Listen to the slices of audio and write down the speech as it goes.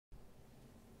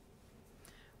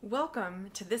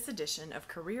Welcome to this edition of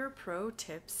Career Pro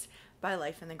Tips by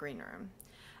Life in the Green Room.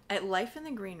 At Life in the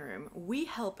Green Room, we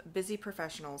help busy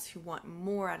professionals who want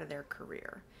more out of their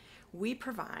career. We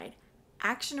provide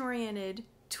action-oriented,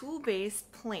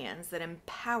 tool-based plans that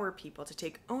empower people to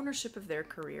take ownership of their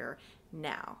career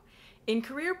now. In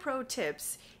Career Pro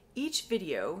Tips, each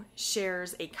video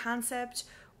shares a concept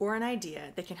or an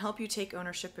idea that can help you take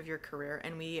ownership of your career,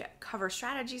 and we cover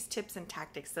strategies, tips, and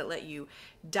tactics that let you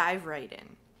dive right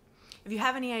in. If you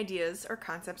have any ideas or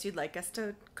concepts you'd like us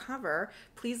to cover,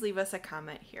 please leave us a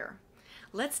comment here.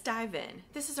 Let's dive in.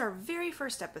 This is our very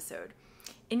first episode.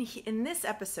 In this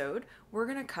episode, we're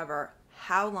going to cover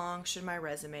how long should my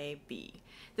resume be?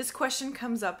 This question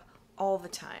comes up all the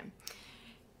time.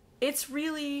 It's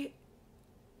really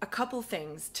a couple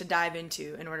things to dive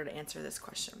into in order to answer this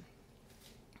question.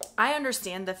 I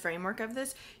understand the framework of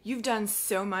this. You've done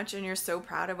so much and you're so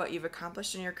proud of what you've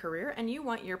accomplished in your career, and you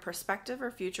want your prospective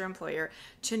or future employer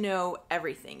to know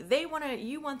everything.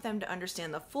 You want them to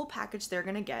understand the full package they're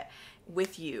going to get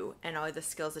with you and all the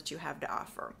skills that you have to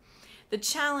offer. The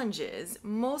challenge is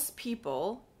most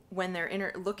people, when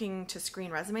they're looking to screen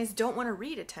resumes, don't want to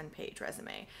read a 10-page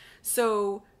resume.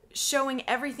 So showing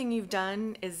everything you've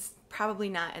done is probably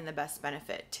not in the best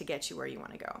benefit to get you where you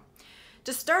want to go.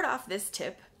 To start off this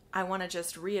tip, I want to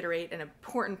just reiterate an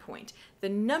important point. The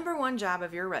number one job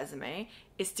of your resume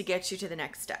is to get you to the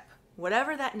next step,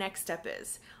 whatever that next step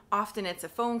is. Often it's a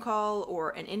phone call or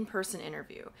an in-person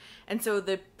interview. And so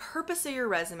the purpose of your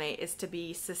resume is to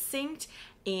be succinct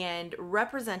and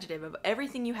representative of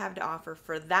everything you have to offer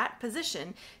for that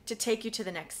position to take you to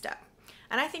the next step.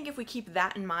 And I think if we keep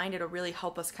that in mind, it'll really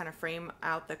help us kind of frame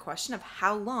out the question of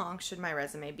how long should my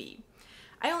resume be.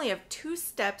 I only have two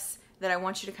steps that I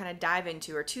want you to kind of dive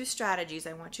into, or two strategies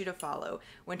I want you to follow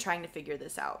when trying to figure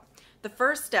this out. The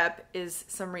first step is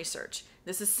some research.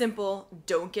 This is simple.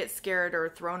 Don't get scared or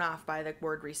thrown off by the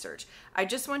word research. I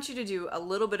just want you to do a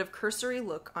little bit of cursory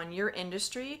look on your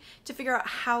industry to figure out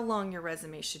how long your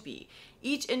resume should be.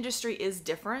 Each industry is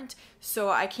different, so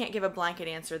I can't give a blanket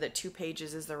answer that 2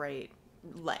 pages is the right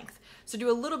length. So do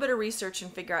a little bit of research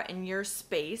and figure out in your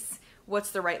space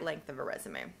what's the right length of a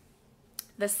resume.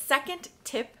 The second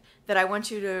tip that I want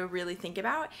you to really think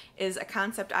about is a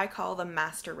concept I call the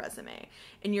master resume.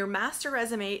 And your master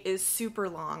resume is super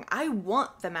long. I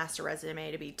want the master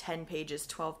resume to be 10 pages,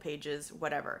 12 pages,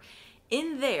 whatever.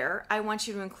 In there, I want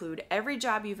you to include every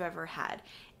job you've ever had.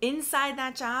 Inside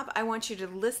that job, I want you to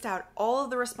list out all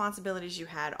of the responsibilities you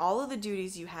had, all of the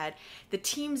duties you had, the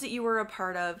teams that you were a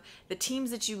part of, the teams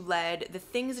that you led, the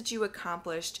things that you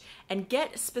accomplished, and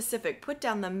get specific. Put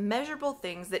down the measurable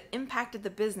things that impacted the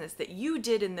business that you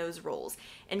did in those roles,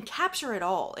 and capture it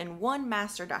all in one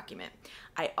master document.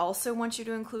 I also want you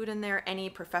to include in there any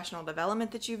professional development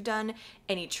that you've done,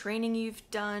 any training you've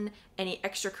done, any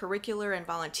extracurricular and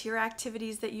volunteer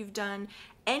activities that you've done,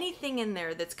 anything in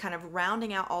there that's kind of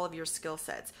rounding out all of your skill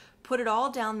sets. Put it all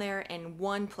down there in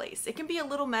one place. It can be a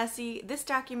little messy. This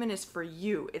document is for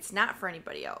you. It's not for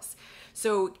anybody else.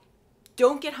 So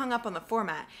don't get hung up on the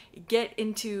format. Get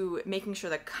into making sure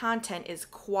the content is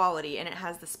quality and it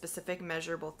has the specific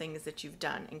measurable things that you've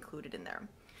done included in there.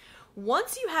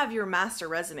 Once you have your master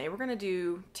resume, we're going to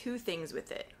do two things with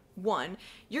it. One,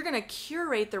 you're going to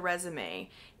curate the resume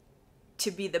to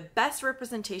be the best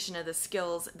representation of the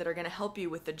skills that are going to help you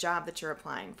with the job that you're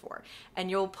applying for.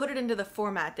 And you'll put it into the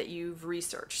format that you've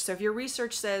researched. So if your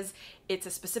research says it's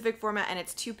a specific format and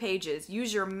it's 2 pages,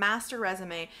 use your master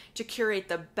resume to curate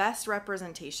the best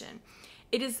representation.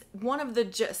 It is one of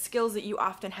the skills that you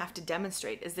often have to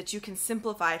demonstrate, is that you can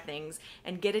simplify things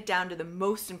and get it down to the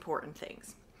most important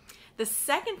things. The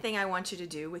second thing I want you to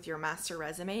do with your master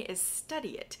resume is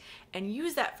study it and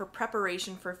use that for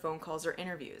preparation for phone calls or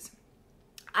interviews.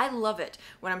 I love it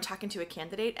when I'm talking to a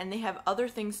candidate and they have other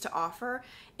things to offer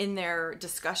in their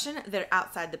discussion that are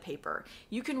outside the paper.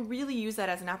 You can really use that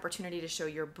as an opportunity to show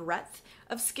your breadth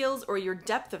of skills or your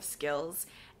depth of skills,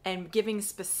 and giving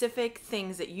specific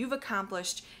things that you've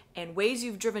accomplished and ways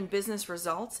you've driven business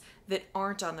results that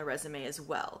aren't on the resume as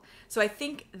well. So I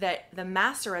think that the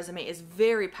master resume is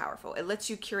very powerful. It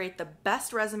lets you curate the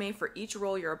best resume for each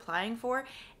role you're applying for,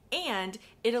 and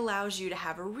it allows you to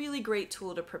have a really great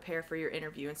tool to prepare for your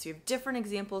interview. And so you have different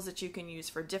examples that you can use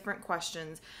for different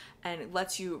questions, and it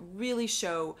lets you really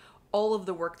show all of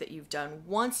the work that you've done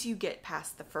once you get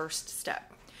past the first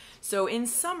step. So in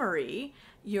summary,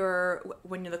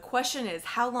 when the question is,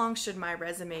 how long should my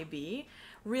resume be?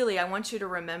 Really, I want you to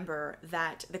remember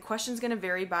that the question's going to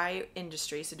vary by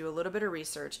industry, so do a little bit of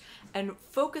research and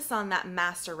focus on that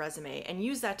master resume and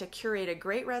use that to curate a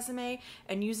great resume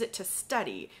and use it to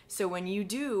study. So when you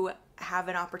do have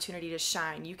an opportunity to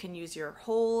shine, you can use your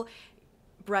whole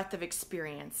breadth of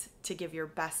experience to give your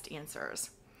best answers.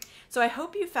 So I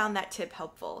hope you found that tip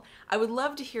helpful. I would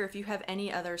love to hear if you have any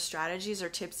other strategies or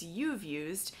tips you've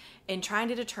used in trying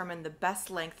to determine the best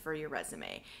length for your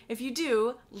resume. If you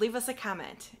do, leave us a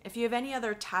comment. If you have any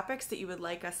other topics that you would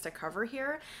like us to cover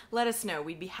here, let us know.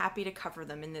 We'd be happy to cover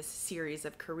them in this series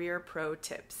of Career Pro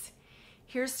Tips.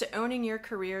 Here's to owning your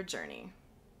career journey.